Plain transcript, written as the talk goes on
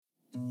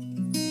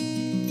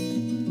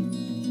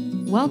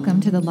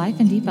Welcome to the Life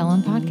in Deep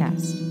Ellum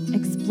podcast,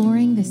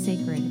 exploring the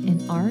sacred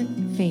in art,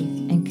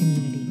 faith, and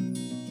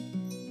community.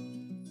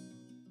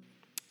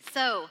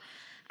 So,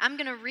 I'm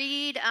going to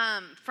read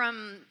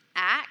from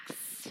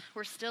Acts.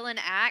 We're still in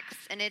Acts,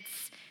 and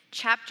it's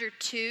chapter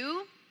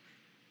 2,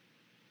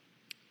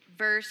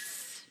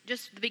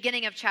 just the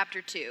beginning of chapter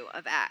 2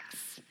 of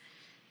Acts.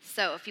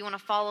 So, if you want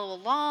to follow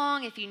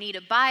along, if you need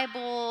a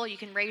Bible, you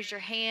can raise your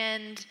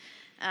hand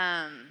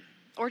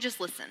or just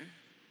listen.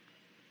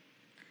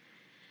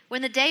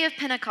 When the day of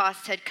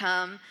Pentecost had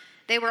come,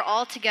 they were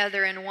all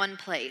together in one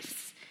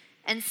place.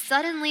 And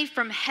suddenly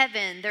from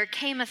heaven there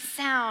came a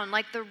sound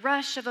like the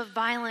rush of a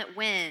violent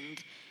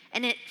wind,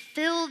 and it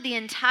filled the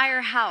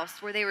entire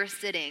house where they were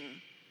sitting.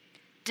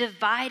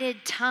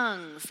 Divided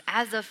tongues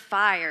as of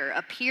fire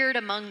appeared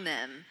among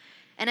them,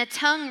 and a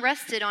tongue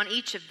rested on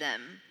each of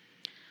them.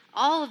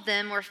 All of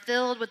them were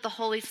filled with the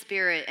Holy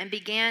Spirit and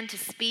began to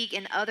speak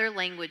in other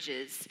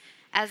languages,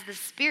 as the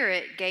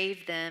Spirit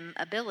gave them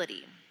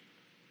ability.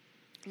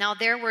 Now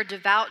there were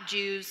devout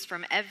Jews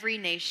from every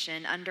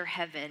nation under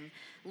heaven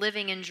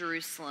living in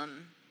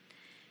Jerusalem.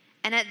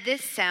 And at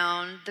this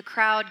sound, the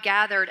crowd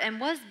gathered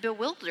and was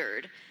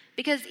bewildered,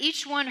 because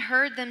each one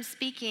heard them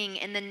speaking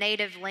in the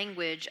native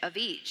language of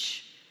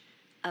each.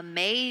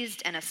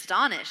 Amazed and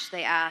astonished,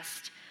 they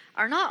asked,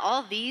 "Are not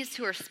all these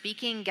who are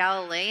speaking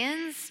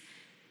Galileans?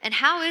 And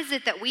how is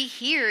it that we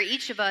hear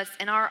each of us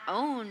in our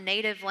own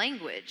native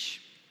language?"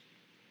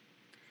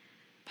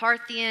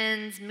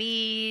 Parthians,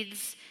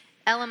 Medes,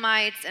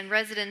 Elamites, and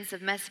residents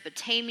of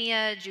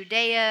Mesopotamia,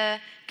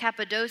 Judea,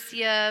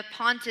 Cappadocia,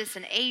 Pontus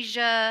and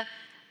Asia,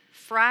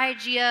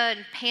 Phrygia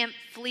and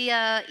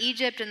Pamphylia,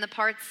 Egypt and the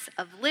parts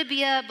of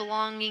Libya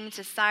belonging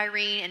to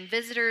Cyrene, and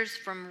visitors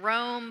from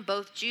Rome,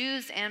 both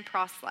Jews and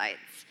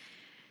proselytes,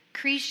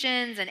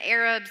 Cretians and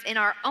Arabs, in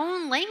our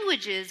own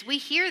languages we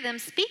hear them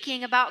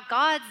speaking about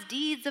God's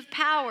deeds of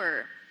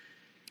power.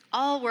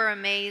 All were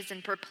amazed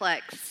and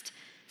perplexed,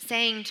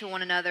 saying to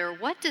one another,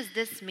 "What does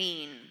this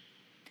mean?"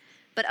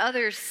 But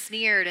others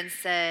sneered and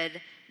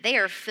said, "They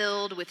are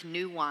filled with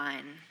new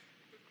wine."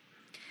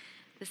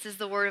 This is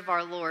the word of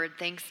our Lord.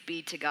 Thanks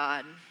be to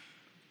God.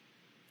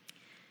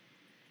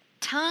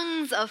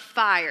 Tongues of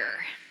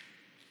fire.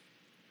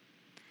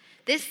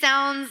 This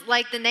sounds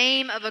like the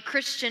name of a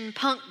Christian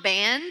punk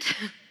band,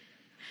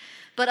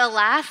 but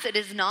alas, it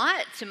is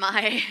not, to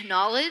my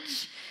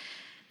knowledge.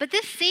 But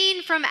this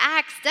scene from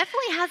Acts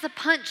definitely has a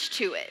punch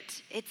to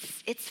it.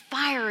 It's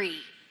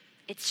fiery,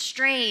 it's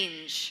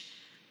strange,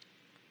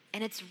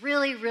 and it's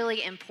really,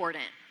 really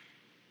important.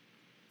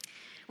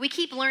 We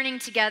keep learning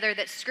together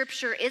that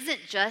Scripture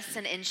isn't just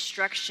an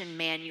instruction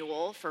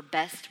manual for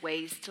best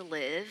ways to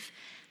live,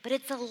 but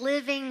it's a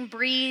living,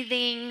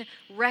 breathing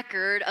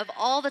record of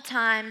all the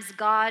times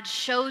God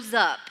shows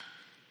up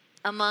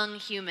among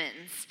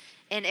humans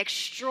in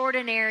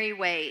extraordinary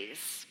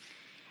ways,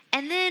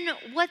 and then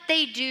what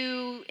they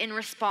do in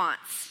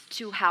response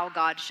to how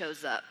God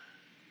shows up.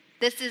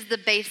 This is the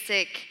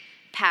basic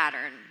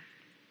pattern.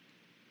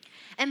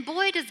 And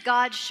boy, does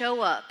God show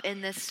up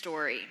in this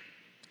story.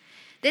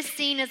 This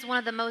scene is one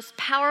of the most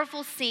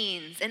powerful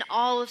scenes in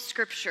all of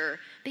Scripture,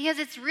 because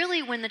it's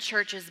really when the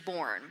church is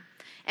born.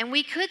 And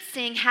we could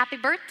sing happy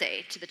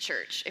birthday to the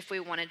church if we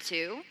wanted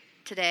to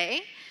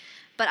today,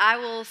 but I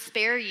will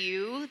spare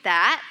you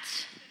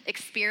that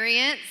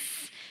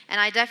experience, and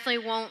I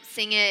definitely won't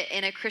sing it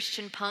in a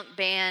Christian punk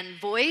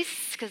band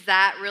voice, because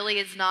that really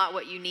is not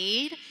what you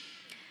need.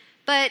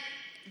 But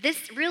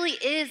this really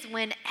is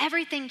when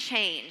everything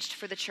changed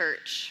for the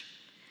church.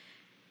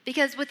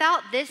 Because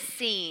without this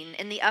scene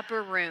in the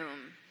upper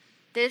room,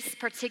 this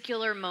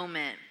particular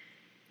moment,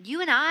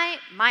 you and I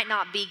might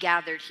not be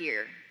gathered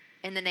here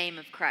in the name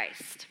of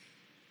Christ.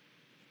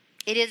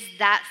 It is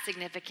that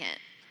significant.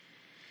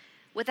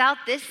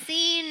 Without this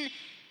scene,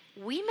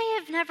 we may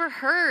have never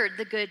heard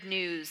the good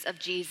news of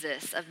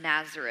Jesus of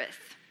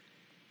Nazareth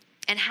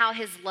and how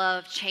his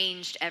love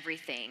changed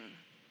everything.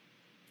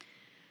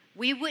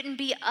 We wouldn't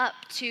be up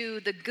to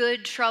the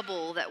good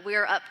trouble that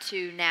we're up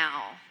to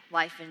now,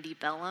 Life in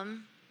Deep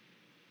Ellum.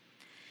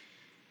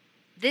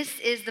 This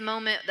is the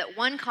moment that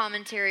one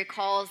commentary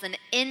calls an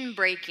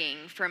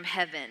inbreaking from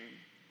heaven.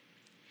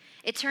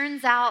 It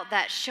turns out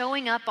that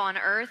showing up on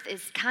earth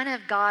is kind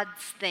of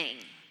God's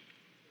thing.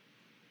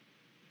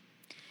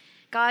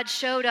 God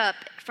showed up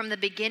from the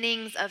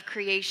beginnings of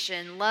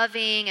creation,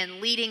 loving and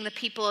leading the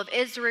people of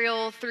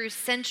Israel through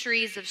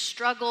centuries of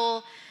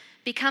struggle,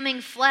 becoming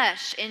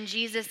flesh in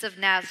Jesus of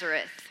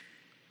Nazareth.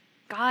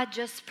 God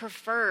just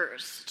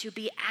prefers to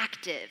be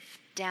active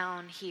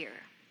down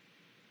here.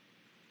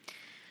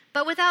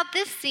 But without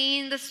this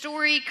scene, the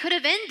story could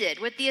have ended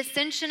with the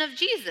ascension of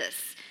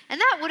Jesus,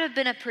 and that would have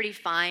been a pretty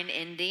fine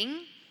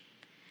ending.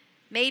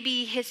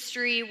 Maybe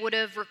history would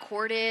have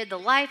recorded the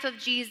life of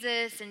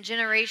Jesus, and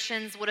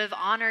generations would have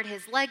honored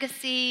his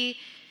legacy.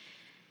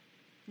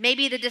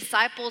 Maybe the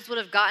disciples would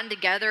have gotten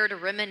together to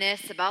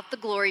reminisce about the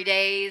glory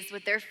days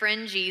with their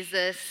friend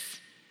Jesus.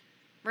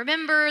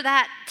 Remember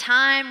that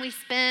time we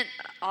spent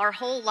our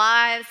whole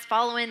lives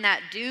following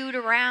that dude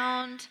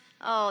around?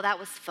 Oh, that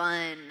was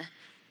fun.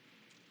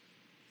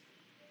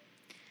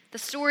 The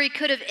story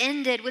could have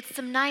ended with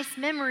some nice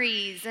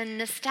memories and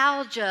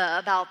nostalgia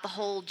about the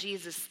whole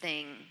Jesus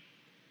thing.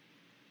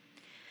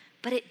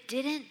 But it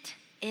didn't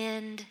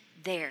end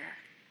there.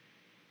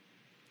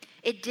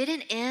 It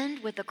didn't end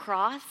with the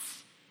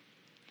cross.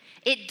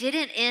 It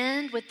didn't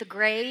end with the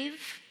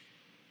grave.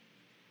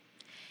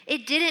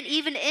 It didn't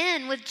even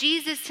end with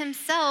Jesus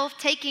himself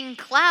taking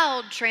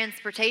cloud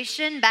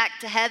transportation back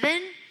to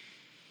heaven.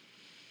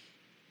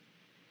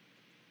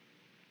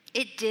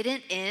 It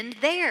didn't end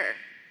there.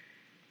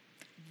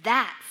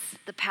 That's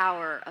the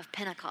power of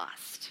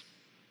Pentecost.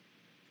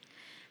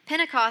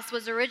 Pentecost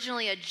was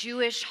originally a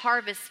Jewish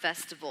harvest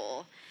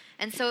festival,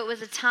 and so it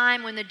was a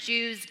time when the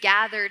Jews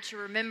gathered to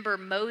remember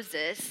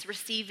Moses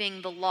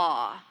receiving the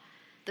law,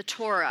 the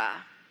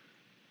Torah.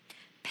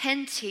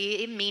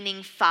 Penti,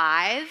 meaning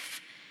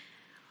 5,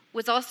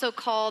 was also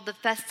called the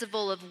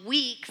Festival of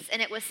Weeks,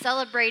 and it was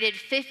celebrated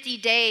 50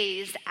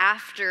 days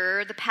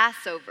after the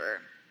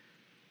Passover.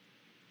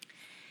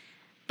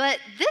 But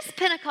this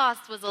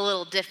Pentecost was a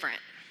little different.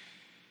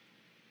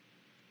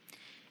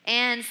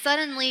 And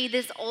suddenly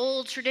this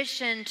old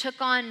tradition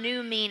took on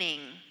new meaning.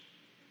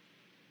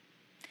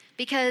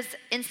 Because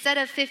instead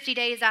of 50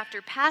 days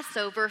after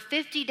Passover,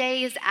 50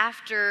 days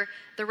after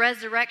the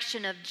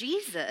resurrection of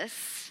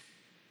Jesus,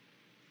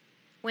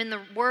 when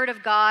the Word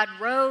of God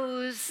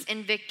rose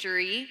in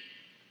victory,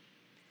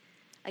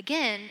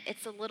 again,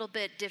 it's a little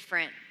bit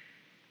different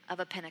of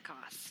a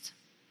Pentecost.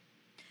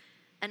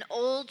 An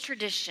old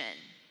tradition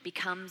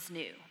becomes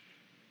new.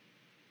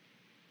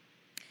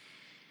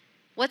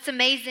 What's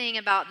amazing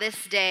about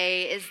this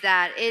day is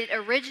that it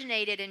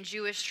originated in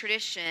Jewish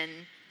tradition,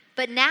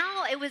 but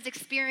now it was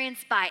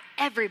experienced by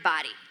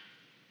everybody.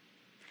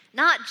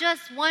 Not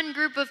just one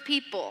group of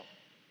people.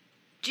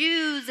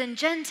 Jews and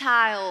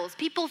Gentiles,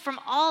 people from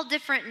all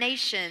different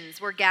nations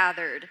were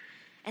gathered,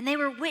 and they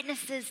were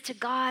witnesses to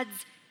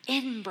God's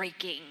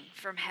inbreaking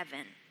from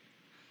heaven.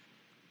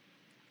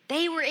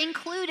 They were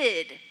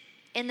included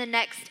in the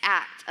next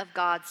act of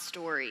God's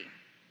story.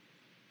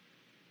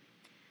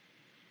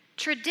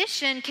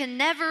 Tradition can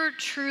never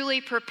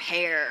truly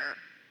prepare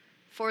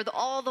for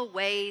all the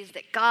ways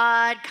that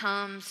God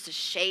comes to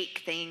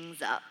shake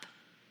things up.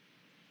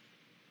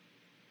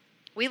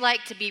 We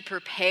like to be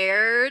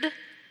prepared.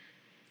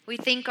 We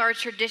think our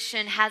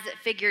tradition has it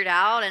figured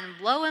out, and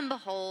lo and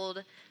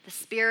behold, the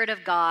Spirit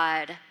of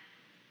God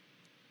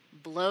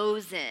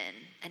blows in,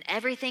 and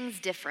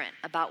everything's different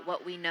about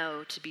what we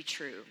know to be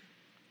true.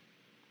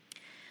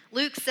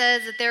 Luke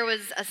says that there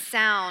was a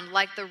sound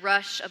like the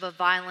rush of a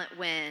violent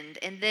wind,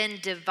 and then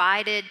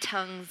divided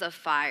tongues of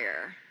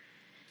fire.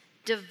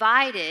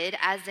 Divided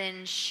as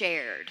in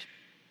shared.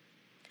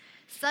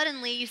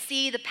 Suddenly, you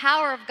see, the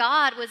power of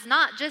God was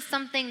not just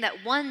something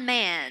that one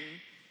man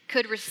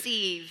could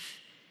receive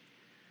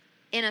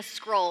in a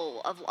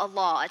scroll of a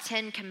law,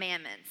 10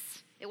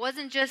 commandments. It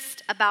wasn't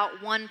just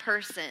about one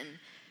person,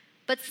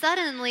 but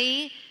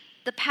suddenly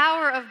the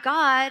power of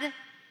God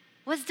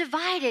was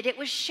divided, it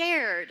was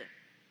shared.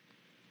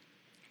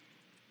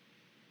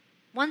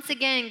 Once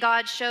again,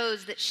 God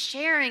shows that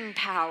sharing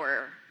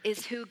power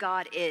is who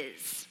God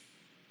is.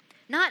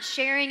 Not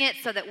sharing it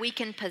so that we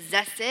can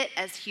possess it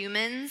as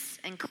humans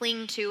and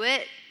cling to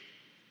it,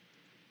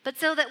 but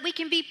so that we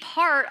can be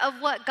part of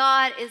what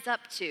God is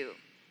up to.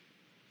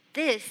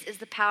 This is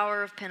the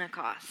power of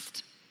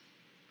Pentecost.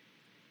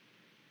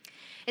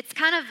 It's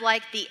kind of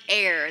like the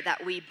air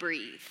that we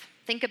breathe.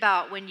 Think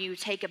about when you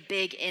take a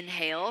big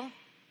inhale.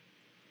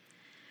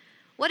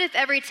 What if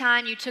every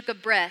time you took a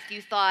breath,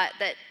 you thought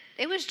that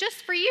it was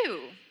just for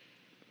you?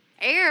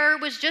 Air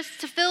was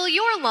just to fill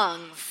your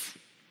lungs.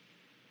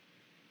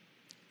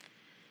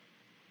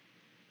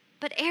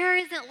 But air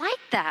isn't like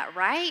that,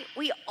 right?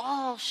 We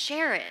all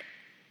share it.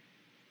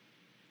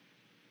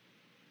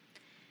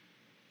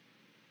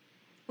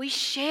 We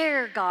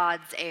share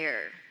God's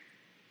air.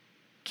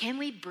 Can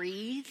we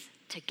breathe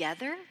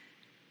together?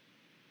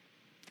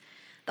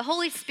 The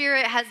Holy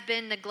Spirit has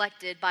been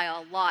neglected by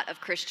a lot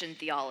of Christian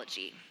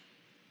theology,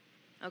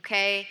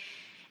 okay?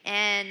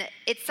 And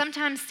it's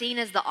sometimes seen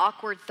as the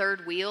awkward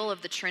third wheel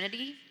of the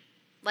Trinity.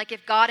 Like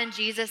if God and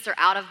Jesus are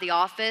out of the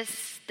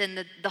office,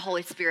 then the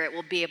Holy Spirit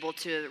will be able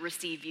to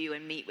receive you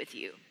and meet with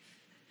you.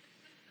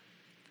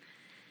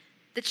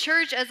 The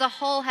church as a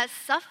whole has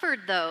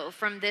suffered, though,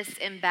 from this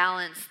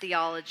imbalanced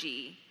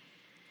theology.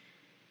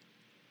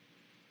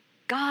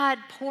 God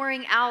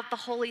pouring out the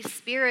Holy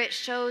Spirit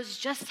shows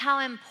just how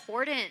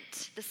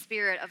important the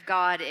Spirit of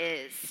God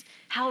is,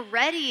 how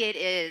ready it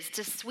is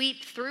to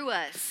sweep through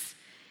us,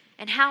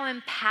 and how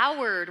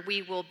empowered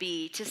we will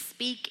be to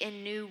speak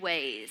in new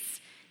ways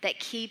that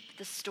keep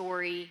the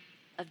story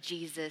of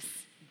Jesus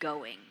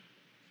going.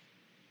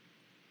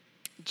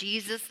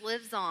 Jesus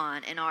lives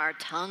on in our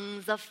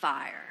tongues of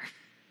fire.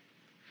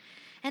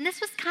 And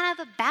this was kind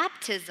of a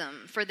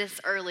baptism for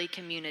this early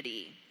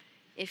community,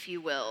 if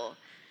you will.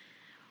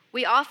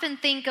 We often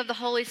think of the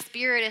Holy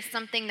Spirit as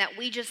something that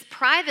we just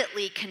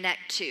privately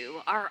connect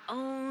to, our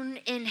own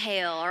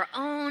inhale, our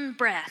own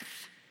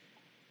breath.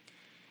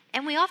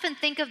 And we often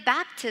think of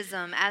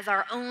baptism as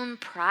our own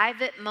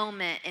private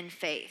moment in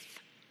faith.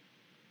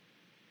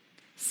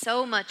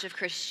 So much of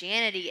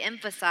Christianity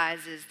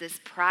emphasizes this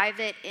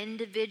private,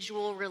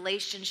 individual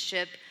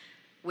relationship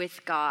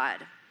with God.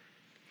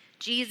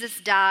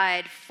 Jesus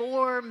died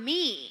for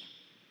me,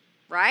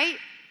 right?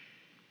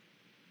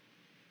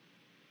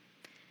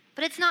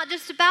 But it's not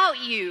just about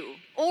you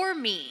or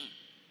me.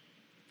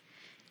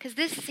 Because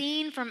this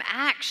scene from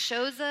Acts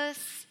shows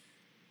us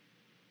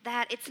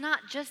that it's not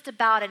just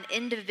about an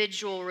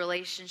individual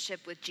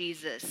relationship with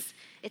Jesus.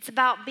 It's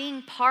about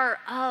being part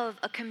of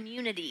a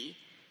community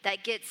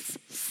that gets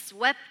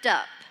swept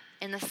up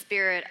in the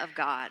Spirit of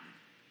God.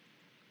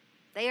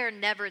 They are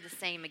never the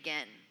same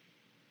again.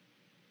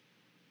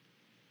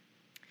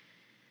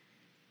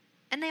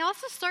 And they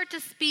also start to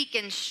speak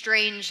in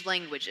strange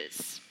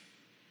languages.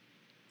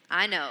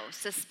 I know,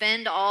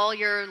 suspend all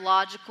your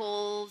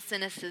logical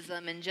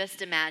cynicism and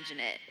just imagine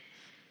it.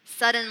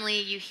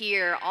 Suddenly you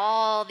hear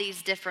all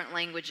these different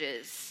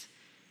languages.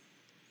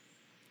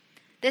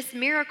 This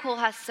miracle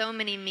has so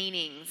many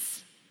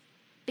meanings.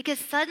 Because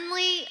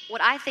suddenly,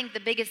 what I think the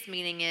biggest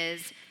meaning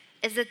is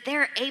that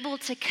they're able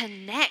to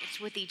connect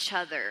with each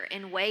other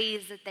in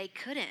ways that they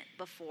couldn't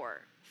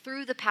before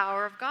through the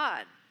power of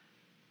God.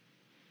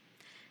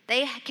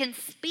 They can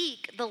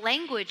speak the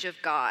language of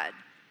God,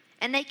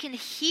 and they can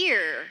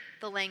hear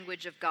the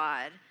language of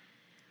God,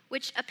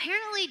 which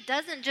apparently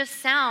doesn't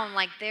just sound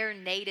like their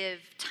native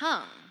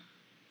tongue.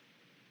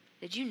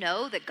 Did you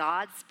know that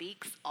God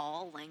speaks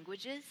all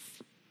languages?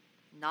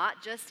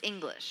 Not just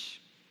English.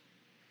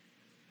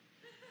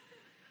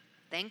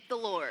 Thank the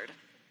Lord,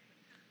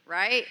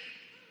 right?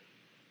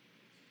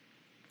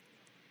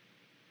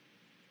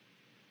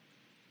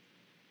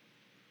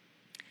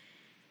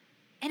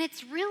 And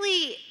it's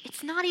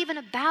not even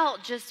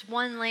about just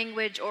one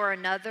language or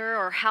another,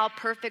 or how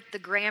perfect the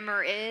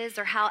grammar is,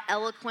 or how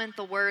eloquent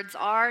the words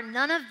are.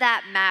 None of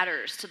that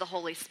matters to the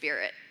Holy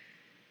Spirit.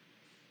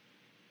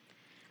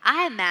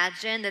 I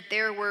imagine that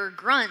there were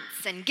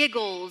grunts and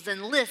giggles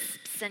and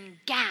lisps and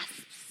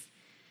gasps,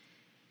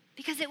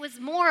 because it was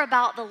more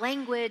about the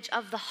language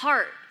of the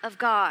heart of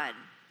God,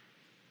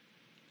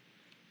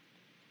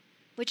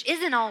 which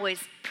isn't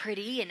always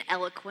pretty and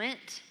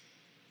eloquent.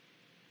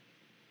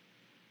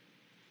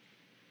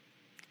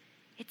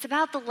 It's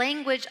about the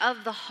language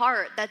of the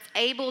heart that's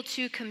able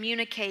to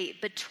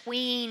communicate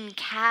between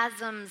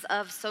chasms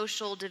of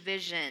social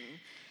division.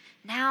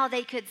 Now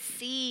they could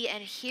see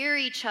and hear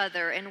each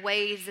other in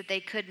ways that they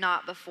could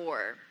not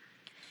before.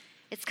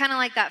 It's kind of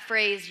like that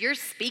phrase, "You're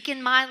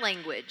speaking my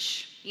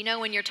language." You know,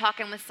 when you're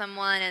talking with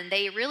someone and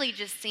they really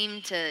just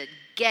seem to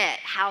get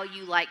how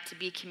you like to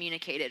be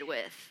communicated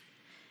with.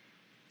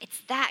 It's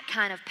that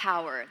kind of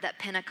power that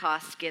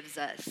Pentecost gives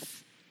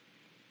us.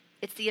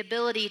 It's the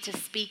ability to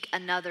speak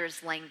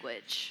another's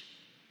language.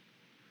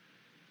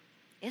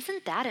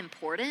 Isn't that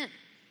important?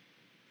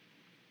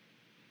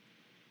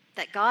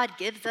 That God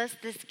gives us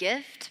this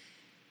gift?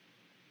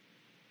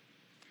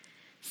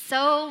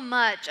 So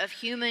much of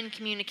human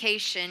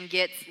communication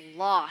gets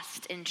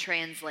lost in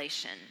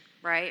translation,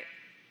 right?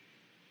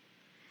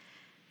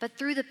 But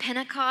through the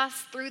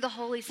Pentecost, through the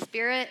Holy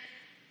Spirit,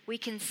 we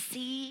can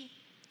see,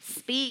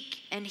 speak,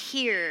 and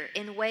hear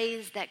in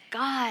ways that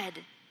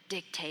God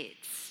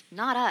dictates,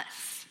 not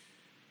us.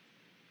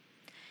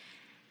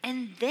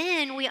 And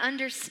then we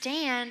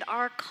understand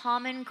our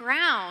common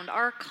ground,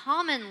 our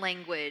common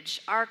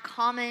language, our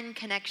common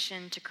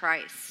connection to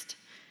Christ.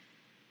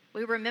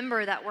 We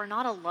remember that we're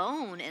not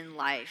alone in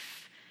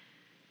life.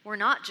 We're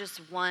not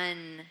just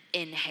one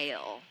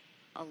inhale,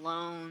 a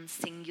lone,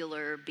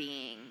 singular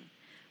being.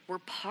 We're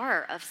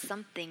part of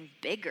something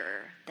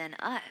bigger than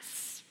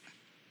us.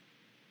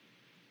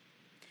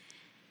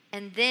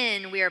 And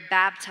then we are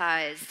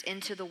baptized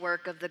into the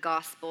work of the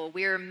gospel.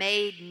 We are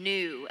made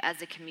new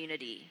as a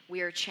community. We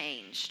are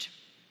changed.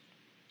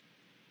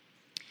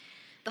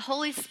 The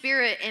Holy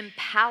Spirit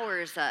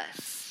empowers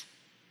us.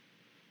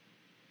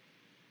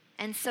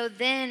 And so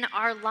then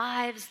our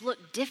lives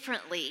look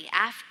differently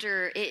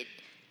after it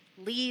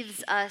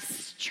leaves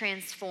us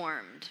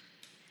transformed.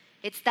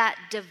 It's that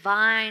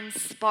divine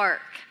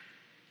spark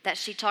that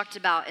she talked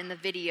about in the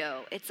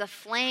video. It's a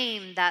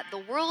flame that the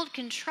world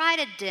can try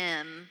to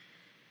dim,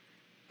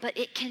 but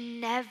it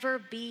can never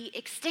be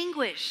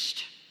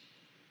extinguished.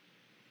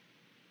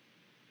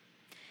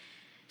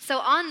 So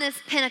on this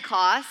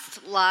Pentecost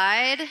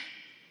slide,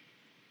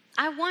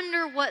 I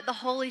wonder what the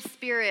Holy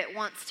Spirit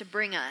wants to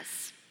bring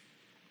us.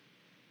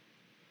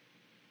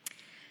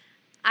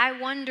 I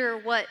wonder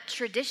what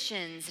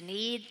traditions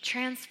need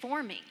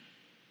transforming.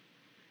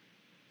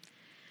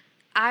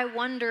 I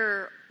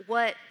wonder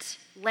what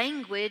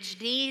language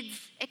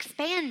needs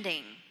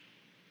expanding.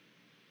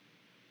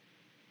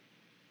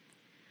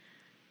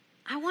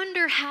 I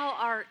wonder how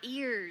our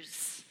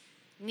ears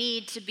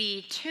need to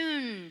be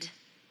tuned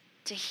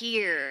to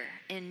hear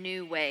in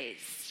new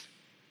ways.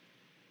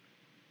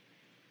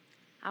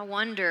 I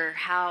wonder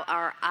how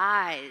our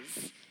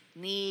eyes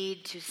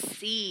need to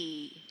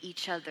see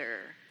each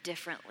other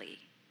differently.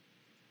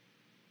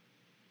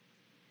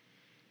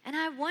 And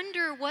I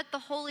wonder what the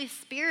Holy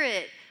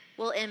Spirit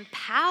will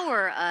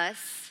empower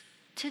us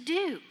to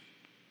do.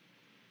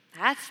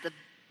 That's the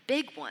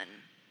big one.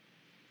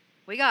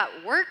 We got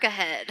work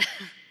ahead.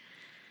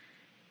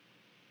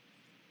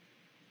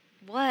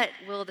 What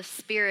will the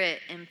Spirit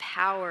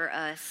empower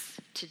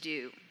us to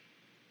do?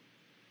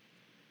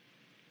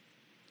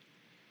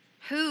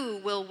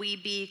 Who will we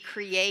be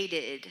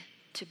created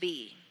to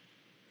be?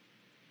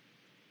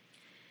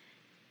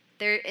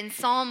 There, in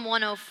Psalm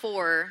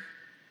 104,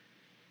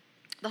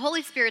 the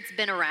Holy Spirit's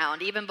been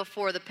around even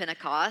before the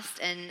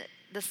Pentecost, and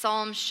the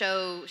Psalms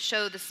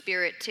show the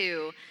Spirit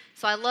too.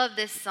 So I love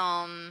this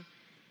psalm.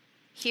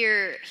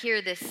 Hear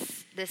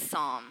this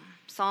psalm,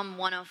 Psalm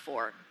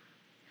 104.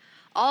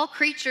 All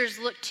creatures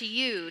look to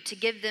you to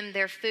give them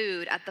their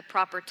food at the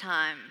proper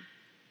time.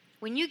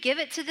 When you give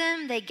it to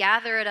them, they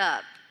gather it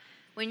up.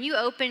 When you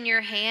open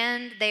your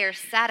hand, they are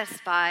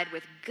satisfied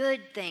with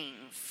good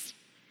things.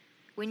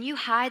 When you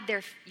hide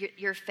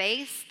your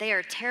face, they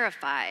are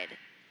terrified.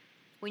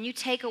 When you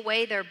take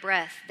away their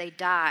breath, they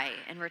die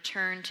and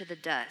return to the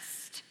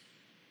dust.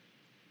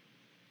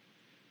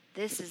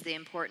 This is the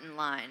important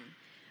line.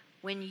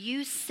 When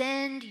you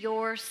send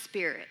your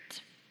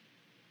Spirit,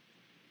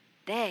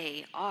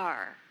 they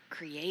are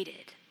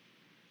created,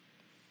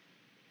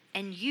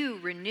 and you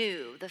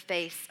renew the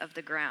face of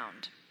the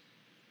ground.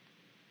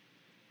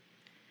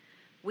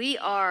 We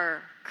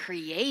are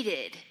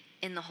created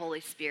in the Holy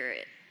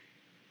Spirit.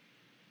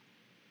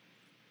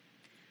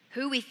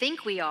 Who we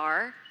think we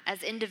are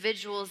as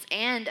individuals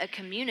and a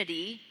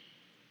community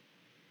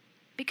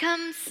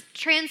becomes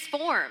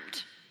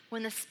transformed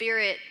when the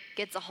Spirit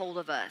gets a hold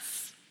of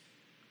us.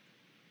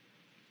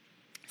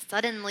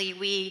 Suddenly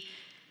we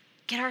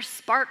get our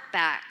spark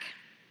back.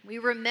 We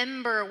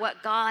remember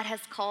what God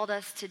has called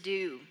us to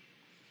do.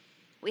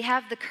 We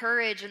have the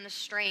courage and the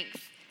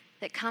strength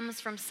that comes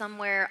from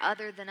somewhere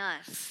other than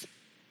us.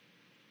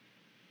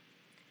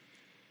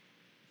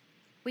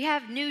 We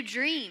have new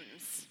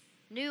dreams,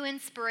 new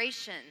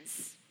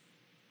inspirations.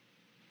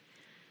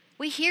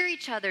 We hear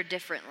each other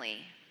differently.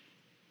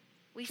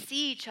 We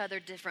see each other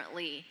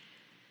differently.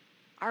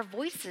 Our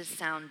voices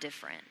sound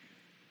different,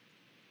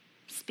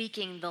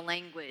 speaking the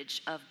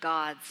language of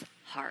God's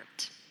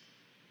heart.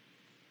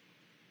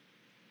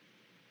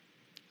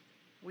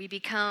 We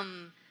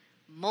become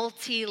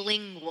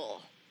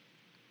multilingual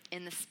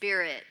in the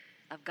Spirit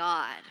of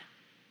God.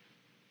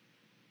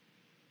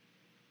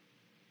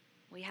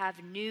 We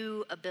have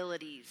new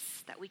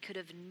abilities that we could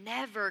have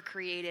never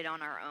created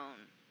on our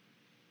own.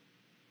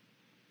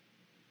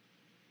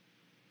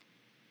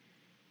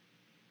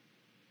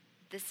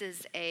 This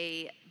is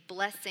a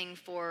blessing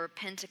for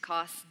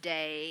Pentecost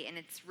Day, and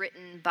it's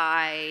written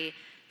by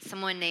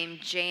someone named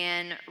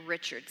Jan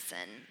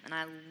Richardson. And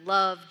I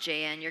love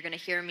Jan. You're going to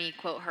hear me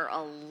quote her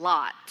a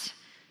lot.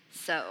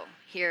 So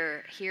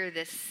hear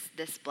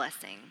this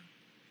blessing.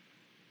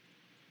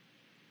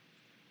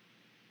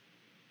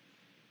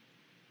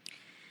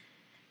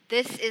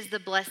 This is the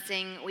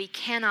blessing we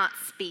cannot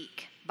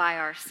speak by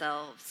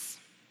ourselves.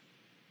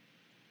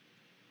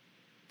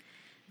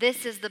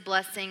 This is the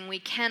blessing we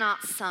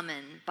cannot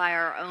summon by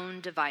our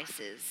own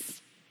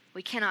devices.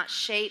 We cannot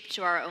shape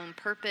to our own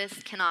purpose,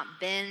 cannot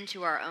bend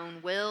to our own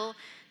will.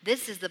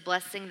 This is the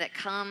blessing that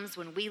comes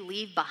when we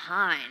leave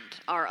behind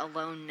our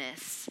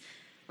aloneness,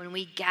 when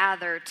we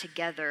gather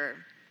together,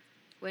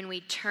 when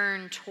we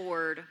turn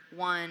toward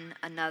one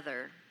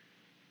another.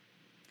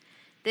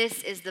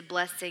 This is the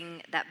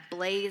blessing that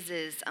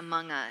blazes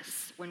among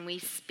us when we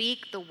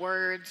speak the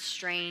words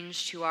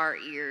strange to our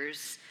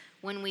ears,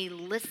 when we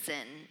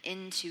listen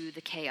into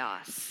the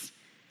chaos,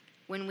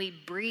 when we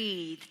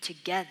breathe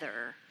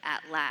together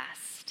at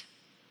last.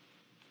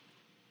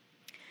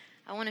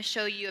 I want to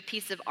show you a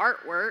piece of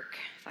artwork,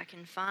 if I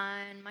can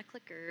find my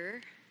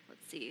clicker.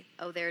 Let's see.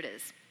 Oh, there it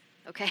is.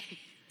 Okay.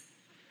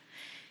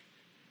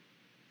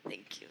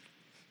 Thank you.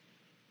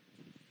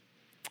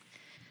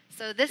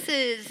 So this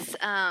is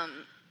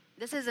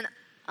an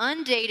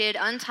undated,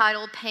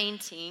 untitled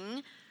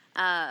painting,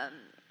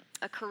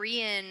 a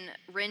Korean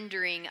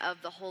rendering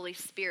of the Holy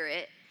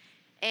Spirit.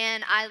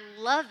 And I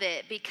love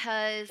it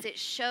because it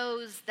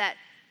shows that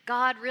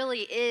God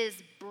really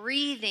is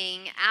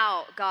breathing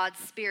out God's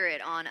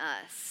Spirit on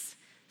us.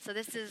 So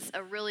this is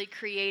a really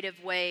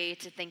creative way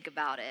to think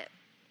about it.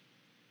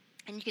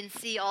 And you can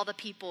see all the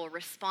people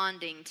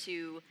responding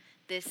to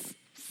this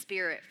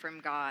Spirit from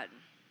God.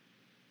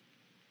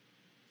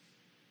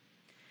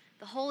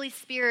 The Holy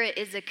Spirit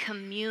is a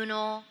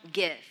communal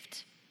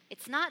gift.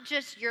 It's not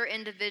just your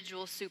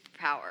individual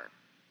superpower.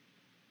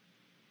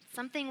 It's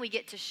something we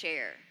get to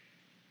share.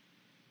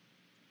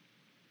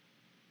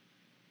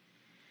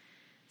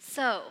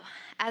 So,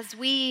 as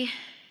we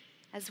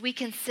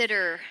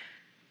consider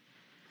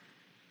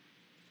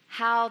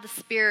how the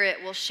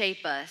Spirit will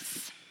shape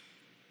us,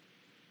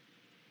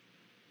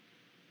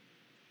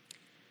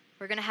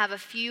 we're going to have a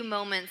few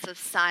moments of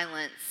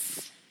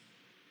silence.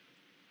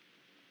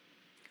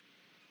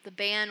 The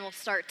band will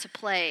start to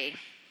play.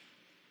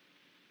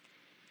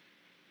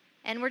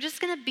 And we're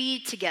just going to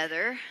be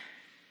together.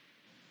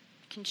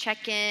 You can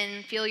check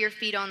in, feel your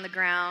feet on the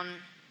ground.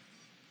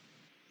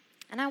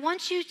 And I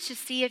want you to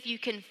see if you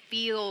can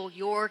feel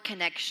your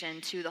connection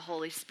to the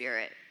Holy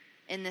Spirit.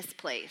 in this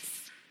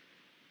place.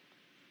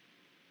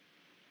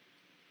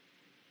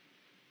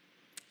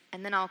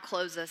 And then I'll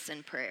close us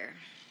in prayer.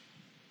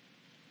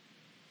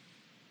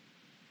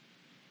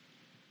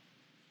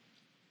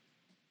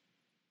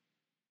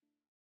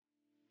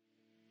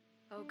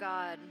 Oh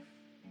God,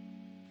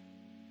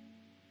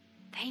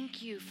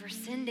 thank you for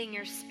sending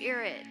your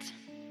Spirit.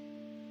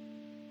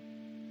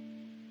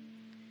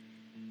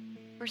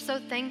 We're so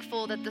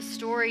thankful that the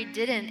story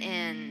didn't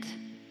end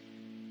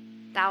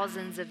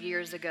thousands of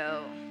years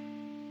ago.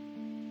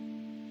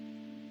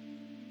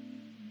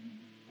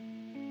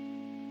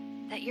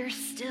 That you're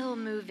still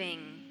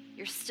moving,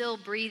 you're still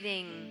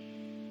breathing,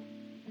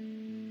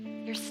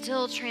 you're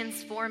still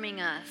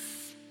transforming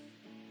us.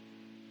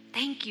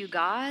 Thank you,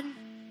 God.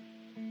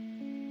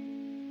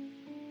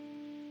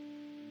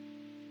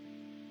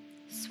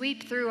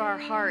 Sweep through our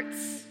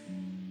hearts,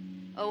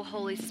 O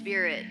Holy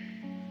Spirit.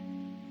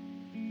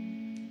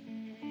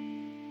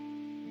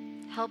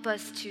 Help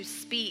us to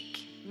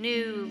speak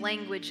new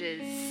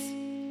languages,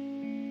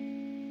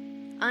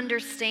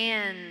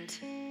 understand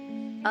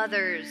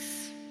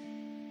others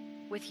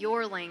with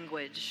your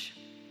language,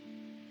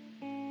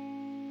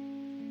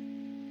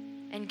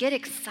 and get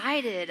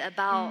excited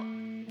about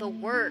the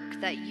work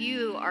that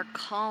you are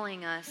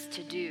calling us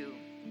to do.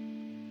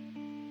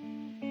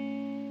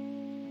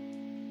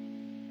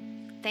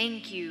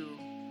 Thank you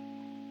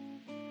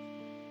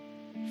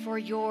for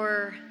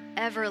your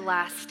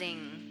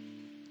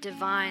everlasting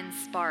divine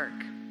spark.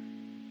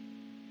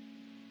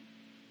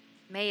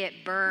 May it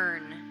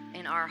burn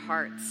in our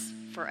hearts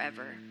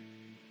forever.